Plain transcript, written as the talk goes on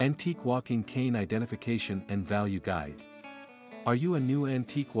Antique Walking Cane Identification and Value Guide. Are you a new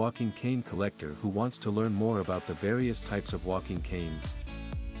antique walking cane collector who wants to learn more about the various types of walking canes?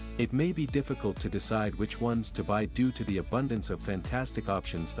 It may be difficult to decide which ones to buy due to the abundance of fantastic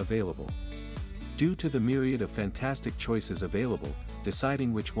options available. Due to the myriad of fantastic choices available,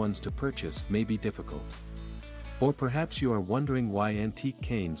 deciding which ones to purchase may be difficult. Or perhaps you are wondering why antique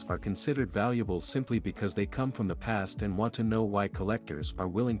canes are considered valuable simply because they come from the past and want to know why collectors are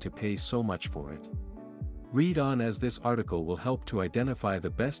willing to pay so much for it. Read on, as this article will help to identify the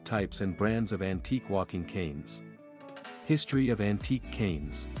best types and brands of antique walking canes. History of antique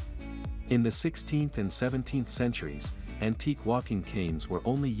canes. In the 16th and 17th centuries, antique walking canes were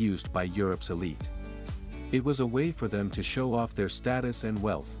only used by Europe's elite. It was a way for them to show off their status and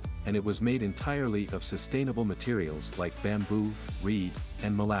wealth, and it was made entirely of sustainable materials like bamboo, reed,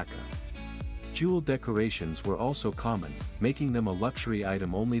 and malacca. Jewel decorations were also common, making them a luxury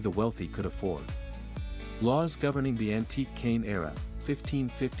item only the wealthy could afford. Laws governing the antique cane era,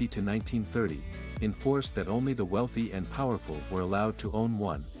 1550 to 1930, enforced that only the wealthy and powerful were allowed to own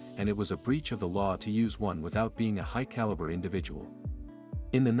one, and it was a breach of the law to use one without being a high-caliber individual.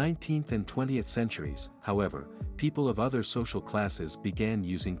 In the 19th and 20th centuries, however, people of other social classes began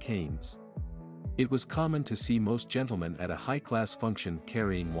using canes. It was common to see most gentlemen at a high-class function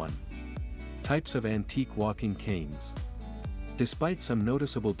carrying one. Types of antique walking canes. Despite some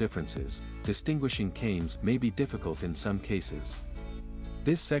noticeable differences, distinguishing canes may be difficult in some cases.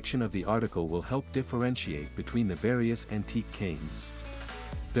 This section of the article will help differentiate between the various antique canes.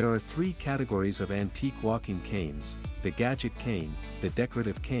 There are three categories of antique walking canes: the gadget cane, the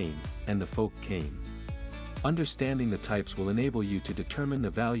decorative cane, and the folk cane. Understanding the types will enable you to determine the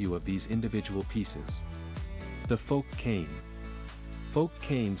value of these individual pieces. The folk cane. Folk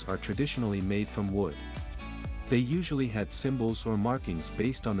canes are traditionally made from wood. They usually had symbols or markings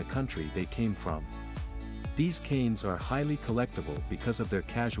based on the country they came from. These canes are highly collectible because of their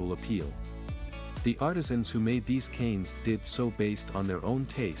casual appeal. The artisans who made these canes did so based on their own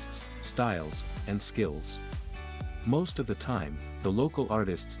tastes, styles, and skills. Most of the time, the local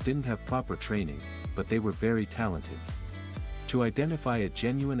artists didn't have proper training, but they were very talented. To identify a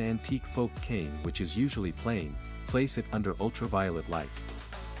genuine antique folk cane, which is usually plain, place it under ultraviolet light.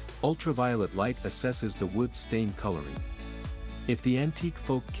 Ultraviolet light assesses the wood stain coloring. If the antique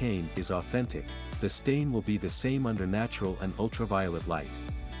folk cane is authentic, the stain will be the same under natural and ultraviolet light.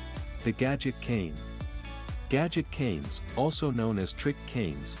 The gadget cane. Gadget canes, also known as trick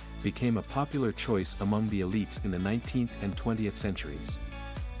canes, became a popular choice among the elites in the 19th and 20th centuries.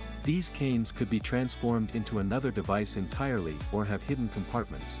 These canes could be transformed into another device entirely or have hidden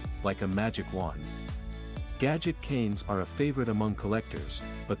compartments, like a magic wand. Gadget canes are a favorite among collectors,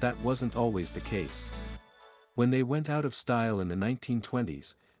 but that wasn't always the case. When they went out of style in the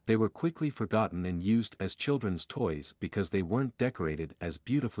 1920s, they were quickly forgotten and used as children's toys because they weren't decorated as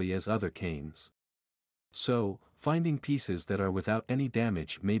beautifully as other canes. So, finding pieces that are without any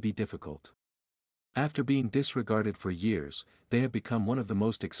damage may be difficult. After being disregarded for years, they have become one of the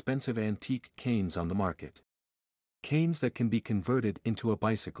most expensive antique canes on the market. Canes that can be converted into a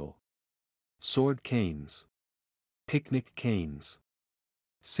bicycle. Sword canes. Picnic canes.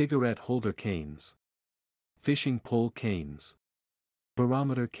 Cigarette holder canes. Fishing pole canes.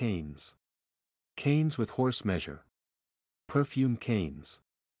 Barometer canes. Canes with horse measure. Perfume canes.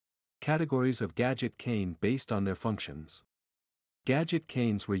 Categories of gadget cane based on their functions. Gadget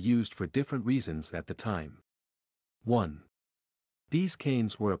canes were used for different reasons at the time. 1. These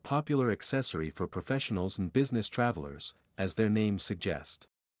canes were a popular accessory for professionals and business travelers, as their names suggest.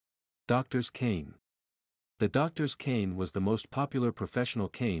 Doctor's cane. The doctor's cane was the most popular professional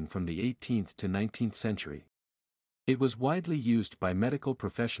cane from the 18th to 19th century. It was widely used by medical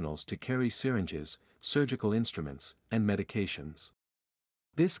professionals to carry syringes, surgical instruments, and medications.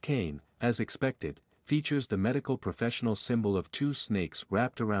 This cane, as expected, features the medical professional symbol of two snakes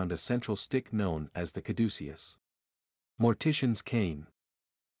wrapped around a central stick known as the caduceus. Mortician's cane.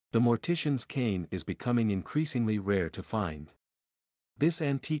 The mortician's cane is becoming increasingly rare to find. This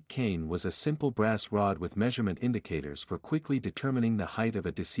antique cane was a simple brass rod with measurement indicators for quickly determining the height of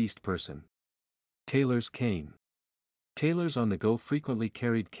a deceased person. Tailor's cane. Tailors on the go frequently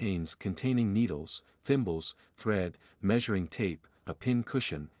carried canes containing needles, thimbles, thread, measuring tape, a pin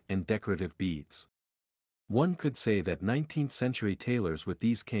cushion, and decorative beads. One could say that 19th century tailors with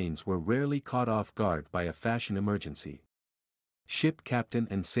these canes were rarely caught off guard by a fashion emergency. Ship captain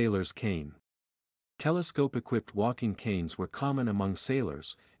and sailor's cane. Telescope-equipped walking canes were common among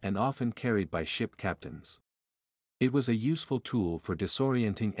sailors, and often carried by ship captains. It was a useful tool for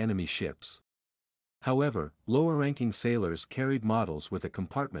disorienting enemy ships. However, lower-ranking sailors carried models with a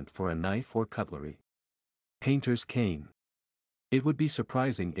compartment for a knife or cutlery. Painter's cane. It would be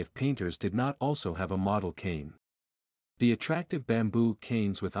surprising if painters did not also have a model cane. The attractive bamboo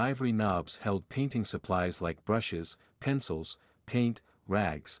canes with ivory knobs held painting supplies like brushes, pencils, paint,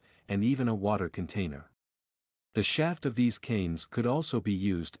 rags, and even a water container. The shaft of these canes could also be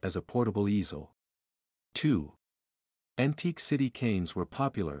used as a portable easel. 2. Antique city canes were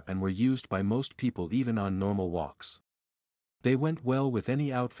popular and were used by most people even on normal walks. They went well with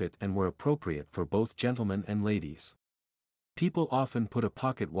any outfit and were appropriate for both gentlemen and ladies. People often put a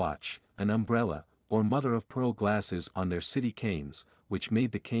pocket watch, an umbrella, or mother-of-pearl glasses on their city canes, which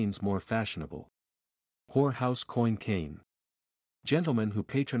made the canes more fashionable. Whorehouse coin cane. Gentlemen who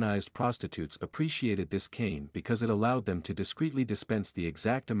patronized prostitutes appreciated this cane because it allowed them to discreetly dispense the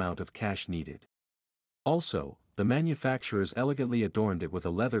exact amount of cash needed. Also, the manufacturers elegantly adorned it with a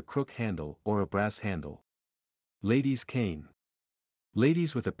leather crook handle or a brass handle. Ladies' cane.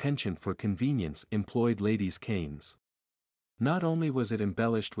 Ladies with a penchant for convenience employed ladies' canes. Not only was it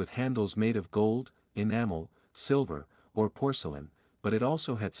embellished with handles made of gold, enamel, silver, or porcelain, but it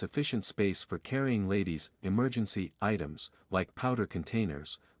also had sufficient space for carrying ladies' emergency items like powder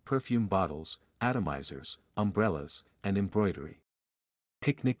containers, perfume bottles, atomizers, umbrellas, and embroidery.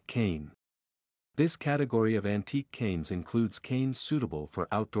 Picnic cane. This category of antique canes includes canes suitable for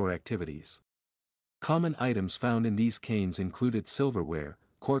outdoor activities. Common items found in these canes included silverware,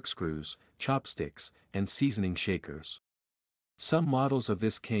 corkscrews, chopsticks, and seasoning shakers. Some models of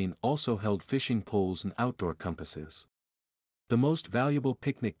this cane also held fishing poles and outdoor compasses. The most valuable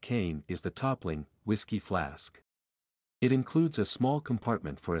picnic cane is the Toppling whiskey flask. It includes a small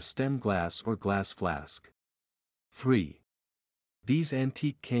compartment for a stem glass or glass flask. 3. These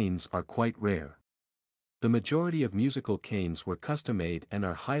antique canes are quite rare. The majority of musical canes were custom-made and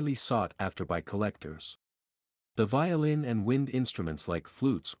are highly sought after by collectors. The violin and wind instruments like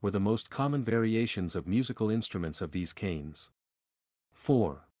flutes were the most common variations of musical instruments of these canes.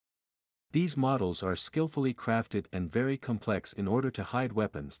 4. These models are skillfully crafted and very complex in order to hide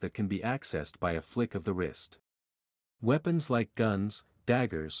weapons that can be accessed by a flick of the wrist. Weapons like guns,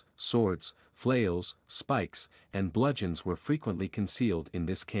 daggers, swords, flails, spikes, and bludgeons were frequently concealed in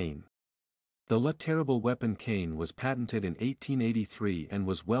this cane. The Le Terrible weapon cane was patented in 1883 and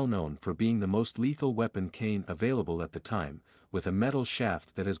was well known for being the most lethal weapon cane available at the time, with a metal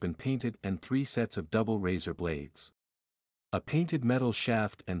shaft that has been painted and 3 sets of double razor blades. A painted metal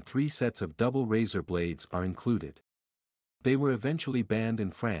shaft and 3 sets of double razor blades are included. They were eventually banned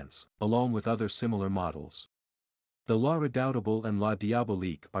in France, along with other similar models. The La Redoutable and La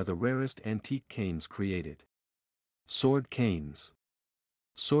Diabolique are the rarest antique canes created. Sword canes.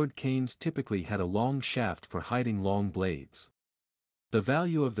 Sword canes typically had a long shaft for hiding long blades. The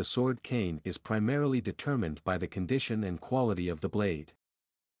value of the sword cane is primarily determined by the condition and quality of the blade.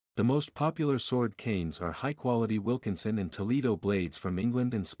 The most popular sword canes are high-quality Wilkinson and Toledo blades from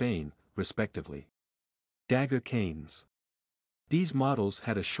England and Spain, respectively. Dagger canes. These models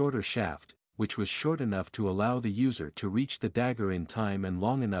had a shorter shaft, which was short enough to allow the user to reach the dagger in time and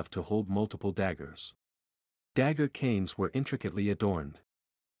long enough to hold multiple daggers. Dagger canes were intricately adorned.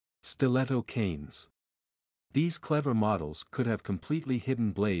 Stiletto canes. These clever models could have completely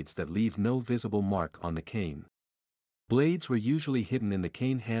hidden blades that leave no visible mark on the cane. Blades were usually hidden in the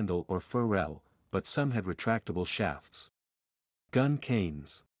cane handle or ferrule, but some had retractable shafts. Gun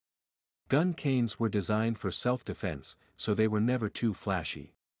canes. Gun canes were designed for self-defense, so they were never too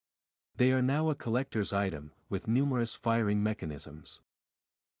flashy. They are now a collector's item, with numerous firing mechanisms.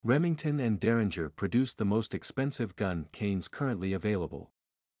 Remington and Derringer produced the most expensive gun canes currently available.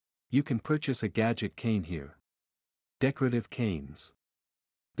 You can purchase a gadget cane here. Decorative canes.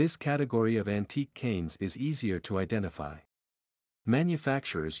 This category of antique canes is easier to identify.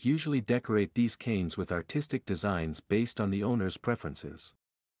 Manufacturers usually decorate these canes with artistic designs based on the owner's preferences.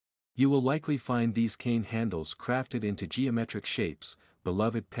 You will likely find these cane handles crafted into geometric shapes,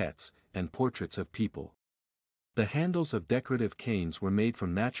 beloved pets, and portraits of people. The handles of decorative canes were made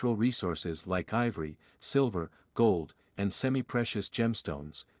from natural resources like ivory, silver, gold, and semi-precious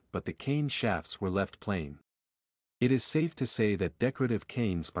gemstones, but the cane shafts were left plain. It is safe to say that decorative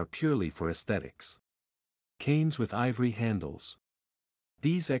canes are purely for aesthetics. Canes with ivory handles.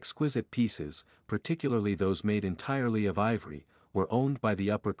 These exquisite pieces, particularly those made entirely of ivory, were owned by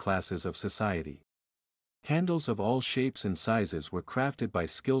the upper classes of society. Handles of all shapes and sizes were crafted by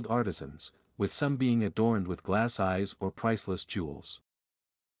skilled artisans, with some being adorned with glass eyes or priceless jewels.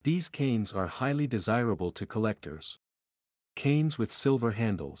 These canes are highly desirable to collectors. Canes with silver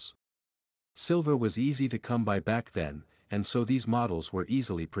handles. Silver was easy to come by back then, and so these models were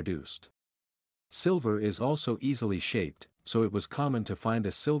easily produced. Silver is also easily shaped, so it was common to find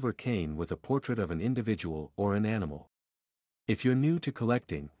a silver cane with a portrait of an individual or an animal. If you're new to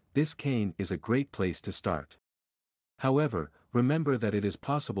collecting, this cane is a great place to start. However, remember that it is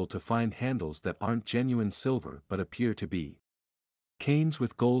possible to find handles that aren't genuine silver but appear to be. Canes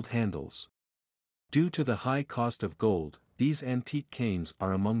with gold handles. Due to the high cost of gold, these antique canes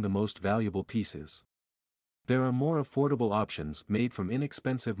are among the most valuable pieces. There are more affordable options made from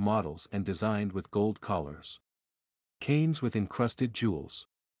inexpensive models and designed with gold collars. Canes with encrusted jewels.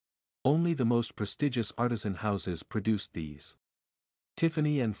 Only the most prestigious artisan houses produced these.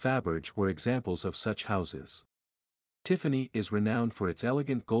 Tiffany and Faberge were examples of such houses. Tiffany is renowned for its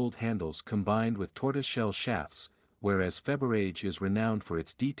elegant gold handles combined with tortoiseshell shafts, whereas Faberge is renowned for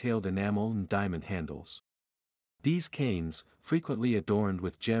its detailed enamel and diamond handles. These canes, frequently adorned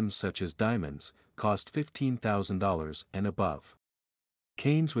with gems such as diamonds, cost $15,000 and above.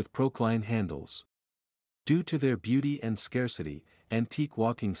 Canes with Procline handles. Due to their beauty and scarcity, antique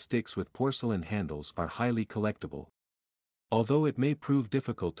walking sticks with porcelain handles are highly collectible. Although it may prove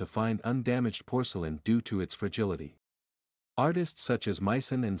difficult to find undamaged porcelain due to its fragility. Artists such as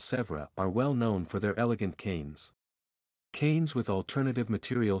Meissen and Sèvres are well known for their elegant canes. Canes with alternative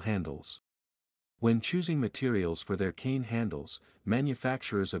material handles. When choosing materials for their cane handles,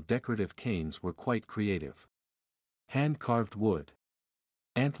 manufacturers of decorative canes were quite creative. Hand-carved wood.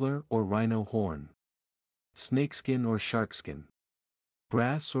 Antler or rhino horn. Snakeskin or sharkskin.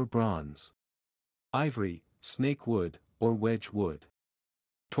 Brass or bronze. Ivory, snake wood, or wedge wood.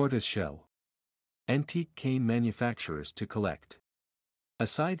 Tortoiseshell. Antique cane manufacturers to collect.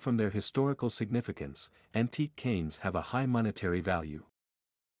 Aside from their historical significance, antique canes have a high monetary value.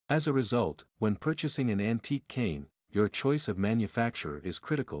 As a result, when purchasing an antique cane, your choice of manufacturer is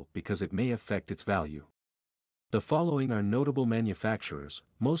critical because it may affect its value. The following are notable manufacturers,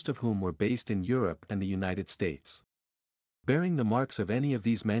 most of whom were based in Europe and the United States. Bearing the marks of any of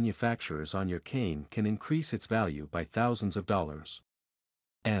these manufacturers on your cane can increase its value by thousands of dollars.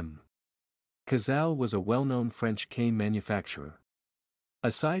 M. Cazal was a well-known French cane manufacturer.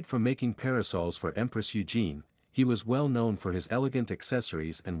 Aside from making parasols for Empress Eugenie, he was well known for his elegant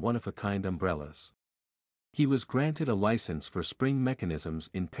accessories and one-of-a-kind umbrellas. He was granted a license for spring mechanisms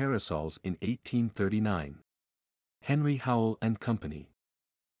in parasols in 1839. Henry Howell and Company.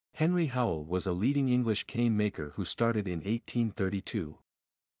 Henry Howell was a leading English cane maker who started in 1832.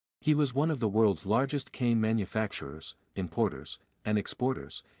 He was one of the world's largest cane manufacturers, importers, and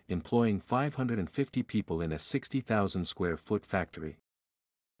exporters, employing 550 people in a 60,000 square foot factory.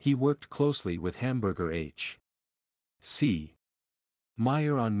 He worked closely with Hamburger H. C.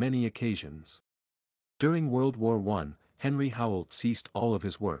 Meyer on many occasions. During World War I, Henry Howell ceased all of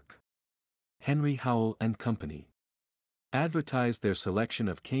his work. Henry Howell and Company advertised their selection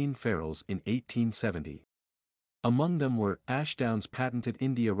of cane ferrules in 1870. Among them were Ashdown's patented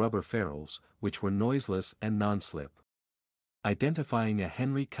India rubber ferrules, which were noiseless and non-slip. Identifying a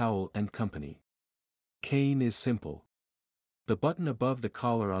Henry Howell and Company cane is simple. The button above the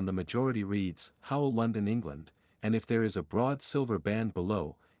collar on the majority reads, Howell, London, England, and if there is a broad silver band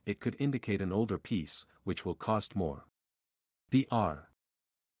below, it could indicate an older piece, which will cost more. The R.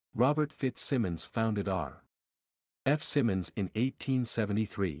 Robert Fitzsimmons founded R. F. Simmons in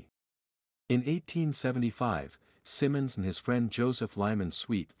 1873. In 1875, Simmons and his friend Joseph Lyman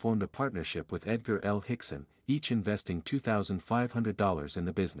Sweet formed a partnership with Edgar L. Hickson, each investing $2,500 in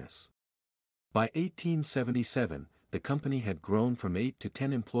the business. By 1877, the company had grown from 8 to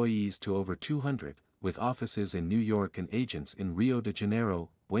 10 employees to over 200, with offices in New York and agents in Rio de Janeiro,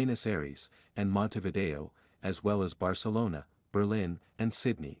 Buenos Aires, and Montevideo, as well as Barcelona, Berlin, and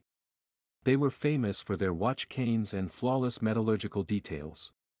Sydney. They were famous for their watch canes and flawless metallurgical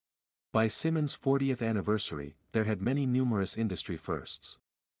details. By Simmons' 40th anniversary, there had many numerous industry firsts.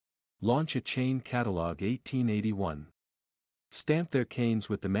 Launch a chain catalog 1881. Stamp their canes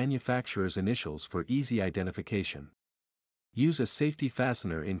with the manufacturer's initials for easy identification. Use a safety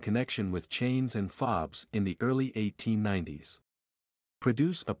fastener in connection with chains and fobs in the early 1890s.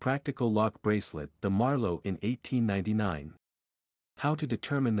 Produce a practical lock bracelet, the Marlowe, in 1899. How to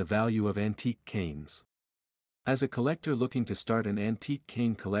determine the value of antique canes. As a collector looking to start an antique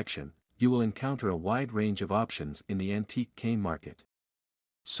cane collection, you will encounter a wide range of options in the antique cane market.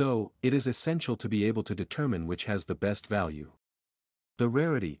 So, it is essential to be able to determine which has the best value. The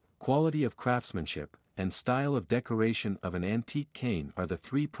rarity, quality of craftsmanship, and style of decoration of an antique cane are the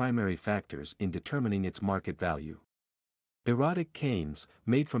three primary factors in determining its market value. Erotic canes,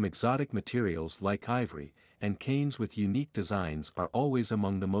 made from exotic materials like ivory, and canes with unique designs are always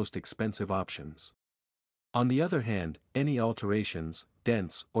among the most expensive options. On the other hand, any alterations,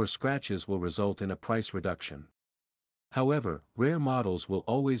 dents, or scratches will result in a price reduction. However, rare models will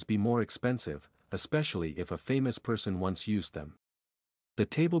always be more expensive, especially if a famous person once used them. The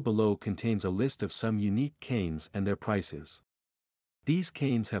table below contains a list of some unique canes and their prices. These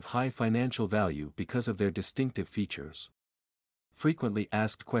canes have high financial value because of their distinctive features. Frequently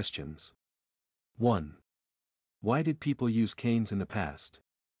asked questions. 1. Why did people use canes in the past?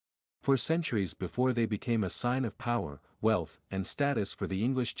 For centuries before they became a sign of power, wealth, and status for the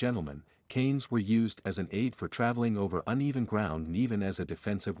English gentleman, canes were used as an aid for traveling over uneven ground and even as a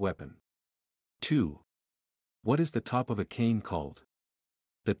defensive weapon. 2. What is the top of a cane called?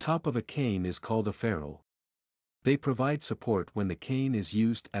 The top of a cane is called a ferrule. They provide support when the cane is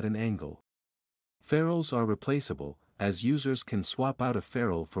used at an angle. Ferrules are replaceable, as users can swap out a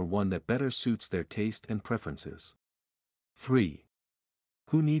ferrule for one that better suits their taste and preferences. 3.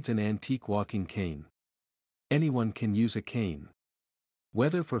 Who needs an antique walking cane? Anyone can use a cane.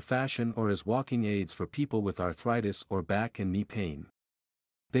 Whether for fashion or as walking aids for people with arthritis or back and knee pain.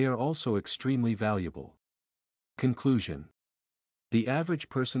 They are also extremely valuable. Conclusion. The average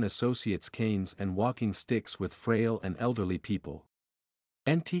person associates canes and walking sticks with frail and elderly people.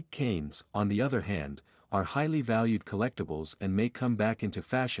 Antique canes, on the other hand, are highly valued collectibles and may come back into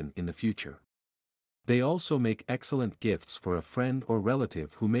fashion in the future. They also make excellent gifts for a friend or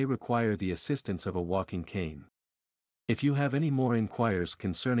relative who may require the assistance of a walking cane. If you have any more inquiries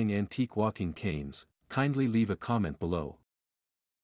concerning antique walking canes, kindly leave a comment below.